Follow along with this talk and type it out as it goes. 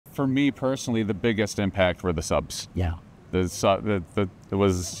for me personally, the biggest impact were the subs. Yeah. It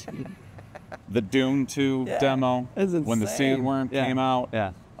was the Dune 2 demo when the Seymour came out.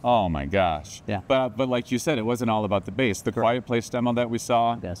 Yeah. Oh my gosh. Yeah. But like you said, it wasn't all about the bass. The Quiet Place demo that we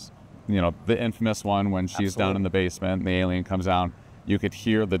saw, Yes. you know, the infamous one when she's down in the basement and the alien comes down, you could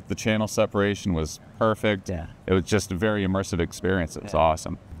hear that the channel separation was perfect. Yeah. It was just a very immersive experience. It was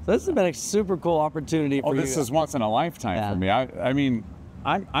awesome. So this has been a super cool opportunity for you. This is once in a lifetime for me. I mean,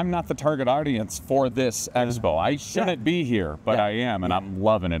 I'm not the target audience for this expo. I shouldn't be here, but I am, and I'm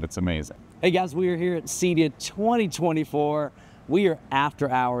loving it. It's amazing. Hey guys, we are here at CEDIA 2024. We are after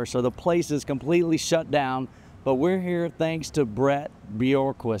hours, so the place is completely shut down, but we're here thanks to Brett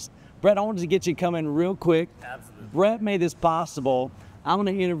Bjorkquist. Brett, I wanted to get you to come in real quick. Absolutely. Brett made this possible. I'm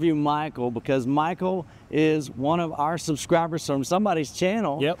going to interview Michael because Michael is one of our subscribers from somebody's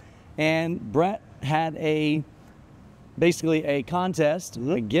channel. Yep. And Brett had basically a contest,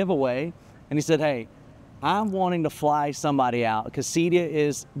 a giveaway, and he said, hey, I'm wanting to fly somebody out because CEDIA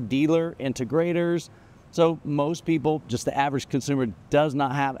is dealer integrators. So most people, just the average consumer, does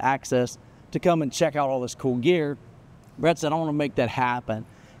not have access to come and check out all this cool gear. Brett said, I want to make that happen.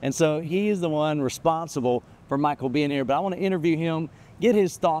 And so he is the one responsible for Michael being here, but I want to interview him, get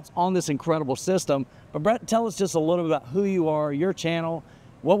his thoughts on this incredible system. But Brett, tell us just a little bit about who you are, your channel,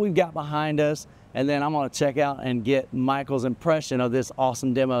 what we've got behind us, and then I'm going to check out and get Michael's impression of this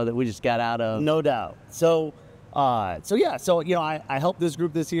awesome demo that we just got out of. No doubt. So you know, I helped this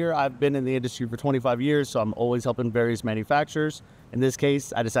group this year. I've been in the industry for 25 years, so I'm always helping various manufacturers. In this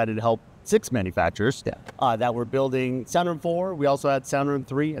case, I decided to help 6 manufacturers that were building Soundroom 4. We also had Soundroom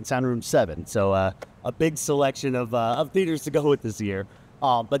 3 and Soundroom 7. So a big selection of theaters to go with this year.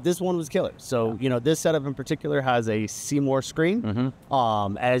 But this one was killer. So, you know, this setup in particular has a Seymour screen.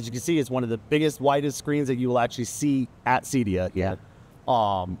 As you can see, it's one of the biggest, widest screens that you will actually see at CEDIA.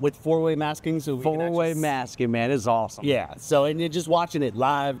 With 4-way masking. So 4-way masking, man, it's awesome. Yeah, so and just watching it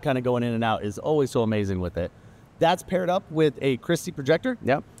live, kind of going in and out, is always so amazing with it. That's paired up with a Christie projector.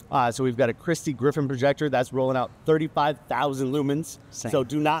 Yep. So we've got a Christie Griffin projector that's rolling out 35,000 lumens. So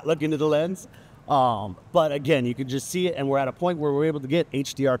do not look into the lens. But again, you can just see it, and we're at a point where we're able to get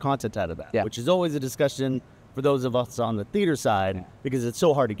HDR content out of that, which is always a discussion for those of us on the theater side, because it's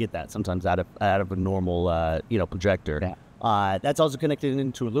so hard to get that sometimes out of a normal you know, projector. That's also connected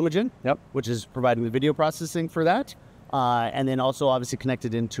into Lumigen, which is providing the video processing for that. And then also obviously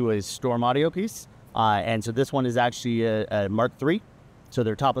connected into a Storm audio piece. And so this one is actually a Mark III. So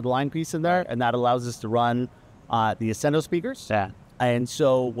they're top of the line piece in there, and that allows us to run the Ascendo speakers. And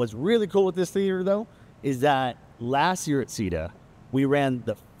so what's really cool with this theater though, is that last year at CEDIA, we ran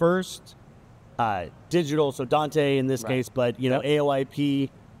the first digital, so Dante in this case, but you know, AOIP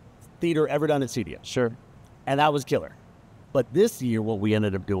theater ever done at CEDIA. Sure. And that was killer. But this year, what we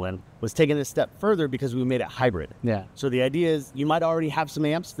ended up doing was taking it a step further because we made it hybrid. So the idea is you might already have some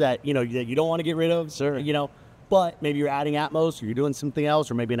amps that, you know, that you don't want to get rid of, you know, but maybe you're adding Atmos or you're doing something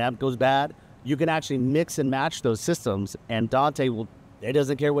else, or maybe an amp goes bad. You can actually mix and match those systems, and Dante it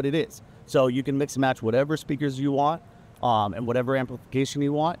doesn't care what it is. So you can mix and match whatever speakers you want and whatever amplification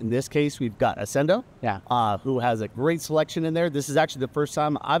you want. In this case, we've got Ascendo, who has a great selection in there. This is actually the first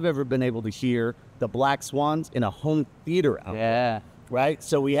time I've ever been able to hear the Black Swans in a home theater output. Right?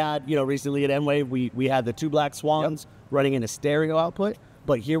 So we had, you know, recently at M-Wave, we had the 2 Black Swans running in a stereo output,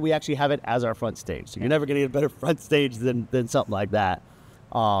 but here we actually have it as our front stage. So you're never going to get a better front stage than something like that.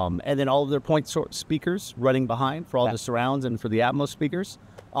 And then all of their point source speakers running behind for all the surrounds and for the Atmos speakers.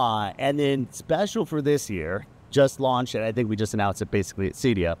 And then special for this year, just launched, and I think we just announced it basically at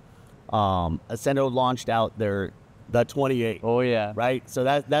CEDIA, Ascendo launched out the 28. Right? So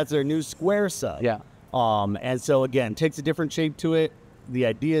that's their new square sub. And so again, takes a different shape to it. The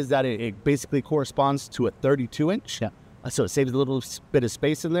idea is that it basically corresponds to a 32-inch. So it saves a little bit of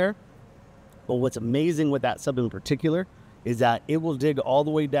space in there. But what's amazing with that sub in particular is that it will dig all the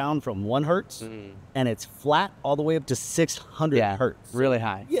way down from 1 hertz, and it's flat all the way up to 600 hertz. Really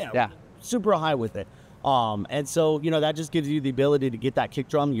high. Super high with it. And so, you know, that just gives you the ability to get that kick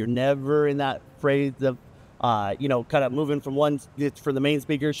drum. You're never in that phrase of, you know, kind of moving from for the main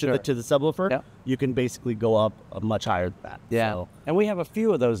speaker to the subwoofer. You can basically go up much higher than that. So, and we have a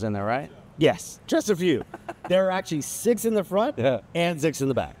few of those in there, right? Yes, just a few. There are actually 6 in the front and 6 in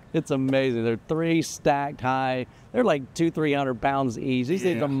the back. It's amazing. They're 3 stacked high. They're like 200-300 pounds each. These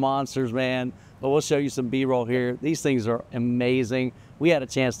things are monsters, man. But we'll show you some B-roll here. These things are amazing. We had a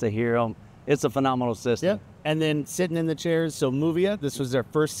chance to hear them. It's a phenomenal system. And then sitting in the chairs, so Movia, this was their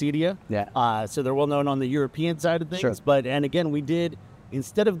first CEDIA. So they're well known on the European side of things. But, and again, we did,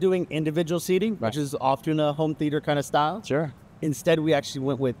 instead of doing individual seating, which is often a home theater kind of style, Instead, we actually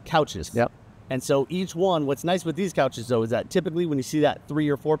went with couches. Yep. And so each one, what's nice with these couches, though, is that typically when you see that 3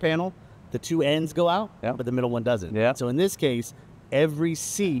 or 4 panel, the 2 ends go out, but the middle one doesn't. Yeah. So in this case, every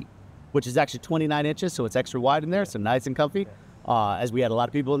seat, which is actually 29 inches, so it's extra wide in there, so nice and comfy, as we had a lot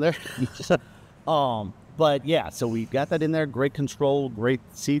of people in there. But yeah, so we got that in there, great control, great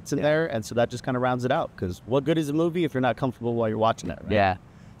seats in there, and so that just kind of rounds it out, because what good is a movie if you're not comfortable while you're watching it, right? Yeah.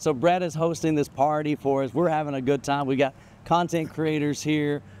 So Brett is hosting this party for us. We're having a good time. We got content creators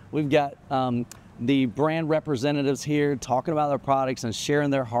here. We've got the brand representatives here talking about their products and sharing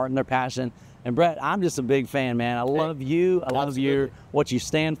their heart and their passion. And Brett, I'm just a big fan, man. I love you. I love what you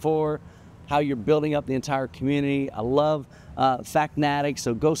stand for, how you're building up the entire community. I love Factnatic,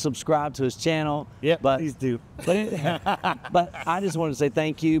 so go subscribe to his channel. Yeah, please do. But I just want to say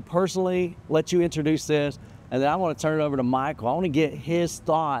thank you personally, let you introduce this, and then I want to turn it over to Michael. I want to get his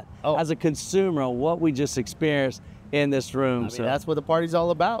thought as a consumer on what we just experienced in this room. I mean, that's what the party's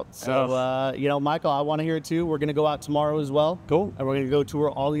all about. So, you know, Michael, I want to hear it too. We're going to go out tomorrow as well. Cool. And we're going to go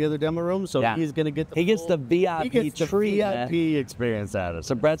tour all the other demo rooms. So he's going to get the VIP experience out of it.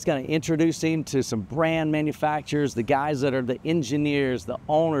 So Brett's going to introduce him to some brand manufacturers, the guys that are the engineers, the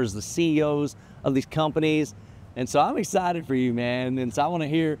owners, the CEOs of these companies. And so I'm excited for you, man. And so I want to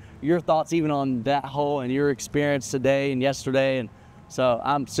hear your thoughts even on that whole and your experience today and yesterday. And so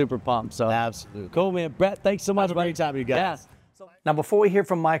I'm super pumped. So absolutely cool, man. Brett, thanks so much. Have a great time, you guys. Yeah. Now, before we hear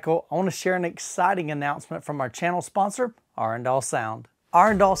from Michael, I want to share an exciting announcement from our channel sponsor, Arendal Sound.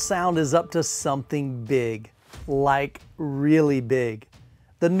 Arendal Sound is up to something big, like really big.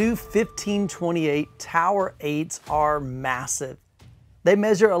 The new 1528 Tower 8s are massive. They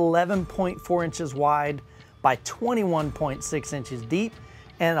measure 11.4 inches wide by 21.6 inches deep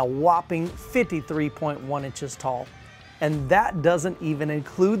and a whopping 53.1 inches tall. And that doesn't even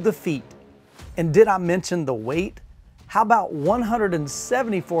include the feet. And did I mention the weight? How about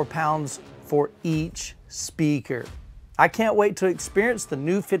 174 pounds for each speaker? I can't wait to experience the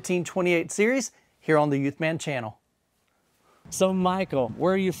new 1528 series here on the Youthman channel. So Michael,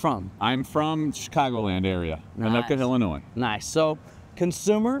 where are you from? I'm from Chicagoland area, Winnetka, Illinois. Nice. So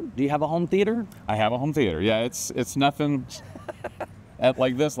consumer, do you have a home theater? I have a home theater. Yeah, it's nothing at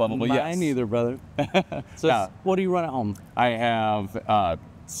like this level, but yes. Mine either, brother. So what do you run at home? I have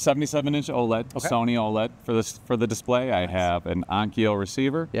 77-inch OLED, Sony OLED for the display. I have an Onkyo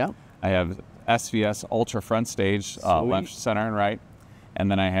receiver. Yeah. I have SVS Ultra front stage, left, center, and right. And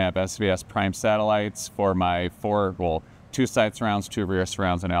then I have SVS Prime satellites for my 2 side surrounds, 2 rear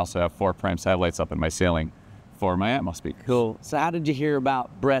surrounds, and I also have 4 Prime satellites up in my ceiling for my Atmos speakers. Cool. So how did you hear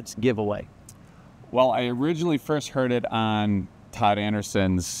about Brett's giveaway? Well, I originally first heard it on Todd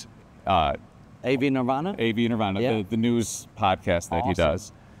Anderson's AV Nirvana? AV Nirvana, the news podcast that he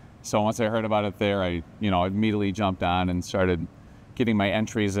does. So once I heard about it there, I immediately jumped on and started getting my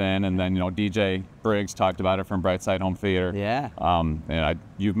entries in, and then DJ Briggs talked about it from Brightside Home Theater. Yeah. And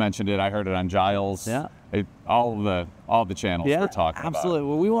you've mentioned it. I heard it on Giles. Yeah. All the channels were talking about it. Absolutely.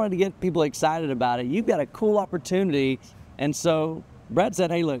 Well, we wanted to get people excited about it. You've got a cool opportunity, and so Brett said,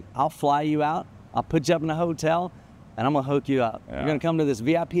 "Hey, look, I'll fly you out. I'll put you up in a hotel, and I'm gonna hook you up. You're gonna come to this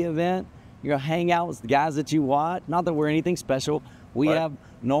VIP event. You're gonna hang out with the guys that you watch. Not that we're anything special. We have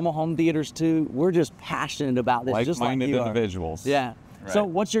normal home theaters too. We're just passionate about this, just like you are. Individuals. Yeah. Right. So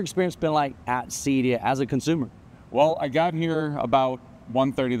what's your experience been like at CEDIA as a consumer? Well, I got here about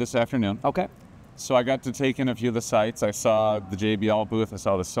 1:30 this afternoon. Okay. So I got to take in a few of the sites. I saw the JBL booth. I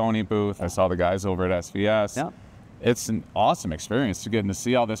saw the Sony booth. I saw the guys over at SVS. Yeah. It's an awesome experience getting to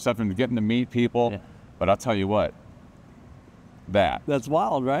see all this stuff and getting to meet people. Yeah. But I'll tell you what, that's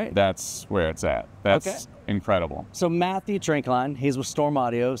wild, right? That's where it's at. That's incredible. So Matthew Trinkline, he's with Storm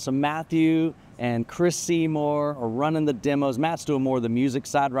Audio. So Matthew and Chris Seymour are running the demos. Matt's doing more of the music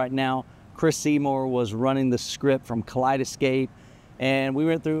side right now. Chris Seymour was running the script from Kaleidoscape. And we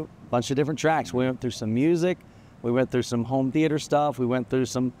went through a bunch of different tracks. We went through some music. We went through some home theater stuff. We went through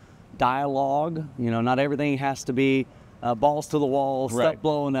some dialogue. Not everything has to be balls to the wall, stuff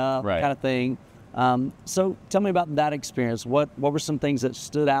blowing up kind of thing. So tell me about that experience. What were some things that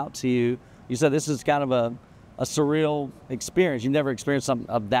stood out to you? You said this is kind of a surreal experience. You've never experienced something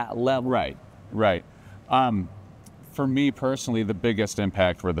of that level. Right. For me personally, the biggest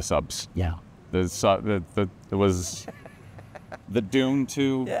impact were the subs. Yeah. It was the Dune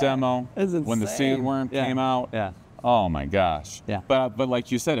 2 demo when the Seymour came out. Yeah. Oh my gosh. Yeah. But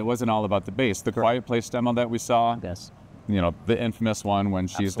like you said, it wasn't all about the bass. The Quiet Place demo that we saw. Yes. The infamous one when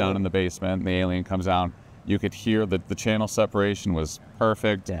she's down in the basement and the alien comes out. You could hear that the channel separation was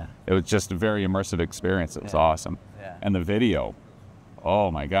perfect. Yeah. It was just a very immersive experience. It was awesome. Yeah. And the video, oh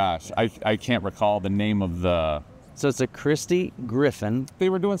my gosh. I can't recall the name of the So it's a Christy Griffin. They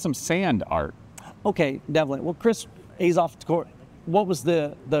were doing some sand art. Okay, definitely. Well, Chris, he's off the court. What was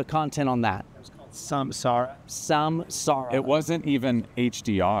the content on that? It was called Samsara. Samsara. It wasn't even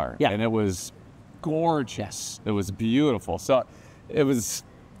HDR. Yeah. And it was gorgeous. It was beautiful. So it was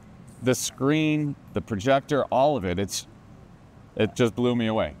the screen, the projector, all of it. It just blew me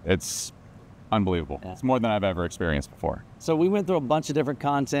away. It's unbelievable. Yeah. It's more than I've ever experienced before. So we went through a bunch of different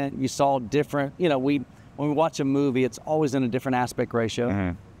content. You saw different, you know, when we watch a movie, it's always in a different aspect ratio.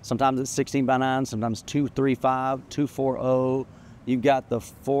 Mm-hmm. Sometimes it's 16:9, sometimes 2:35, 2:40. You've got the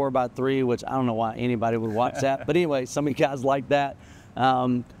 4:3, which I don't know why anybody would watch that. But anyway, some of you guys like that.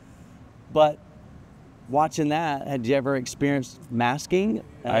 But watching that, had you ever experienced masking,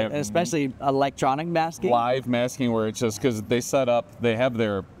 especially electronic masking? Live masking, where it's just because they have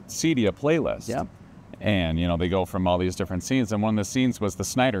their CEDIA playlist. Yeah. And, you know, they go from all these different scenes. And one of the scenes was the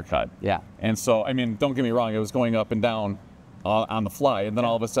Snyder Cut. Yeah. And so, I mean, don't get me wrong, it was going up and down on the fly. And then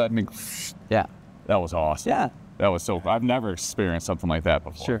all of a sudden, yeah, that was awesome. Yeah. That was so cool. I've never experienced something like that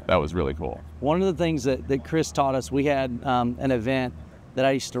before. Sure. That was really cool. One of the things that Chris taught us, we had an event that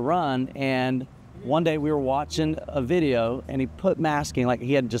I used to run, and one day we were watching a video, and he put masking, like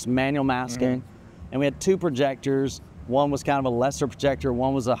he had just manual masking, and we had two projectors. One was kind of a lesser projector,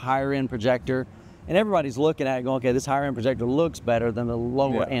 one was a higher end projector, and everybody's looking at it going, okay, this higher end projector looks better than the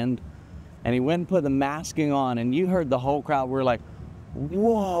lower end. And he went and put the masking on, and you heard the whole crowd, we were like,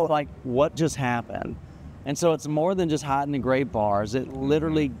 whoa, like what just happened? And so it's more than just hiding the gray bars. It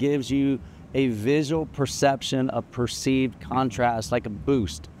literally gives you a visual perception of perceived contrast, like a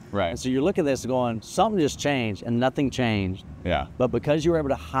boost. Right. And so you're looking at this going, something just changed, and nothing changed. Yeah. But because you were able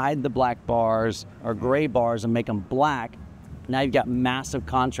to hide the black bars or gray bars and make them black, now you've got massive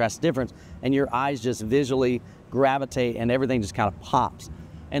contrast difference, and your eyes just visually gravitate, and everything just kind of pops.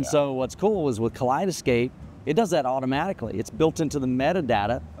 And so what's cool is with Kaleidoscape, it does that automatically. It's built into the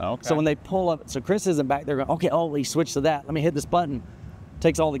metadata. Okay. So when they pull up, so Chris isn't back there going, okay, oh, he switched to that. Let me hit this button.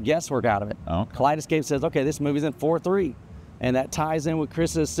 Takes all the guesswork out of it. Okay. Kaleidoscape says, okay, this movie's in 4:3. And that ties in with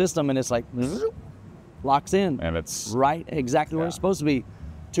Chris's system, and it's like, locks in. And it's right exactly where it's supposed to be.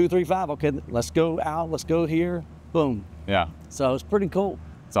 2:35, okay, let's go out, let's go here, boom. Yeah. So it's pretty cool.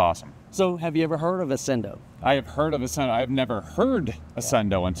 It's awesome. So have you ever heard of Ascendo? I have heard of Ascendo. I've never heard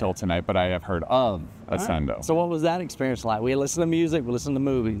Ascendo until tonight, but I have heard of Ascendo. Right. So what was that experience like? We listened to music, we listened to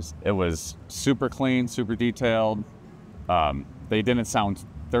movies. It was super clean, super detailed. They didn't sound,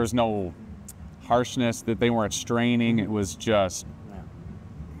 there was no harshness, that they weren't straining. It was just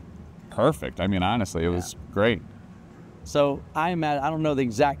perfect. I mean, honestly, it was great. So I don't know the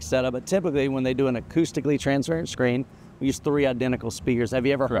exact setup, but typically when they do an acoustically transparent screen, we use 3 identical speakers. Have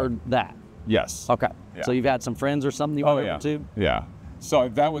you ever heard that? Yes. Okay. Yeah. So you've had some friends or something you went over to? Yeah. So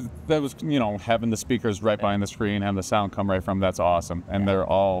that was, you know, having the speakers right behind the screen, having the sound come right from, that's awesome. And they're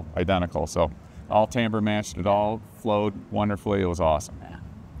all identical. So all timbre matched, it all flowed wonderfully. It was awesome. Yeah.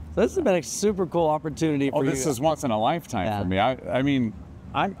 So this has been a super cool opportunity for you. This is once in a lifetime for me. I mean,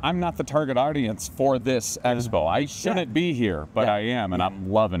 I'm not the target audience for this expo. I shouldn't be here, but I am, and I'm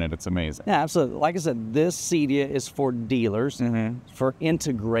loving it. It's amazing. Yeah, absolutely. Like I said, this CEDIA is for dealers, for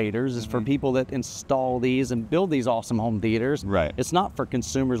integrators, it's for people that install these and build these awesome home theaters. Right. It's not for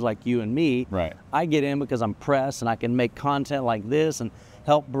consumers like you and me. Right. I get in because I'm press and I can make content like this and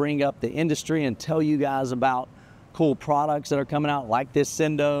help bring up the industry and tell you guys about cool products that are coming out like this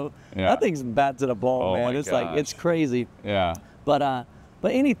Ascendo. Yeah. That thing's bad to the ball, man. It's like, it's crazy. Yeah. But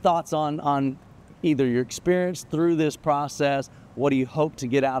any thoughts on either your experience through this process? What do you hope to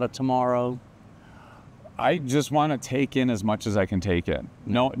get out of tomorrow? I just want to take in as much as I can take in.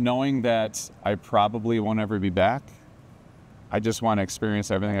 Knowing that I probably won't ever be back, I just want to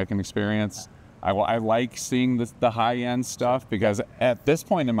experience everything I can experience. I like seeing the high-end stuff because at this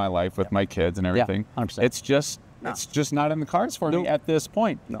point in my life with my kids and everything, 100%. it's just not in the cards for me at this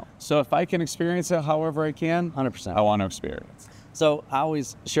point. No. So if I can experience it however I can, 100%. I want to experience. So I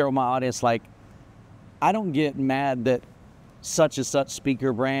always share with my audience, like, I don't get mad that such and such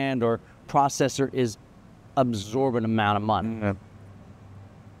speaker brand or processor is absorbent amount of money. Mm-hmm.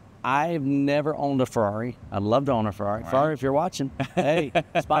 I've never owned a Ferrari. I'd love to own a Ferrari. Right. Ferrari, if you're watching, hey,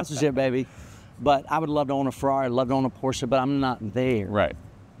 sponsorship, baby. But I would love to own a Ferrari. I'd love to own a Porsche, but I'm not there. Right.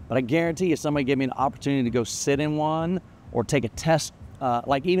 But I guarantee if somebody gave me an opportunity to go sit in one or take a test,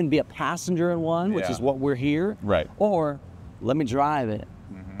 like even be a passenger in one, which is what we're here. Right. Or let me drive it.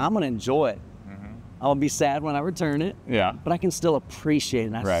 I'm going to enjoy it. I'm going to be sad when I return it. Yeah. But I can still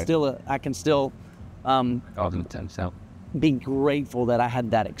appreciate it. I can still be grateful that I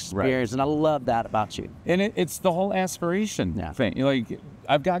had that experience. And I love that about you. And it's the whole aspiration thing. Like,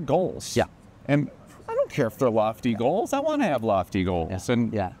 I've got goals. Yeah. And I don't care if they're lofty goals. I want to have lofty goals.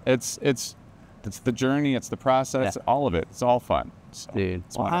 Yeah. And it's the journey, it's the process, all of it. It's all fun. So dude,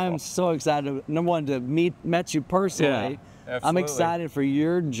 well, I'm so excited. Number one, to met you personally. Yeah, I'm excited for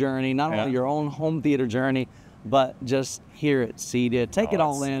your journey, not only your own home theater journey, but just here at CEDIA. Take it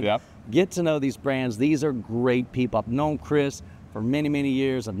all in. Yep. Get to know these brands. These are great people. I've known Chris for many, many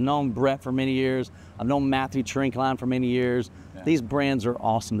years. I've known Brett for many years. I've known Matthew Trinkline for many years. Yeah. These brands are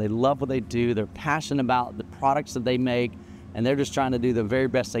awesome. They love what they do. They're passionate about the products that they make, and they're just trying to do the very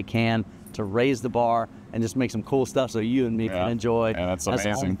best they can to raise the bar and just make some cool stuff so you and me can enjoy that's as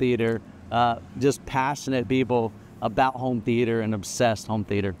a home theater. Just passionate people about home theater and obsessed home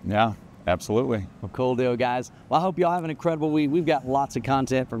theater. Yeah, absolutely. Well, cool deal, guys. Well, I hope y'all have an incredible week. We've got lots of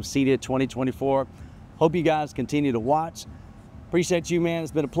content from CEDIA 2024. Hope you guys continue to watch. Appreciate you, man.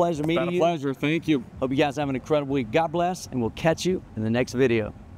 It's been a pleasure meeting you. It's been a pleasure. Thank you. Hope you guys have an incredible week. God bless, and we'll catch you in the next video.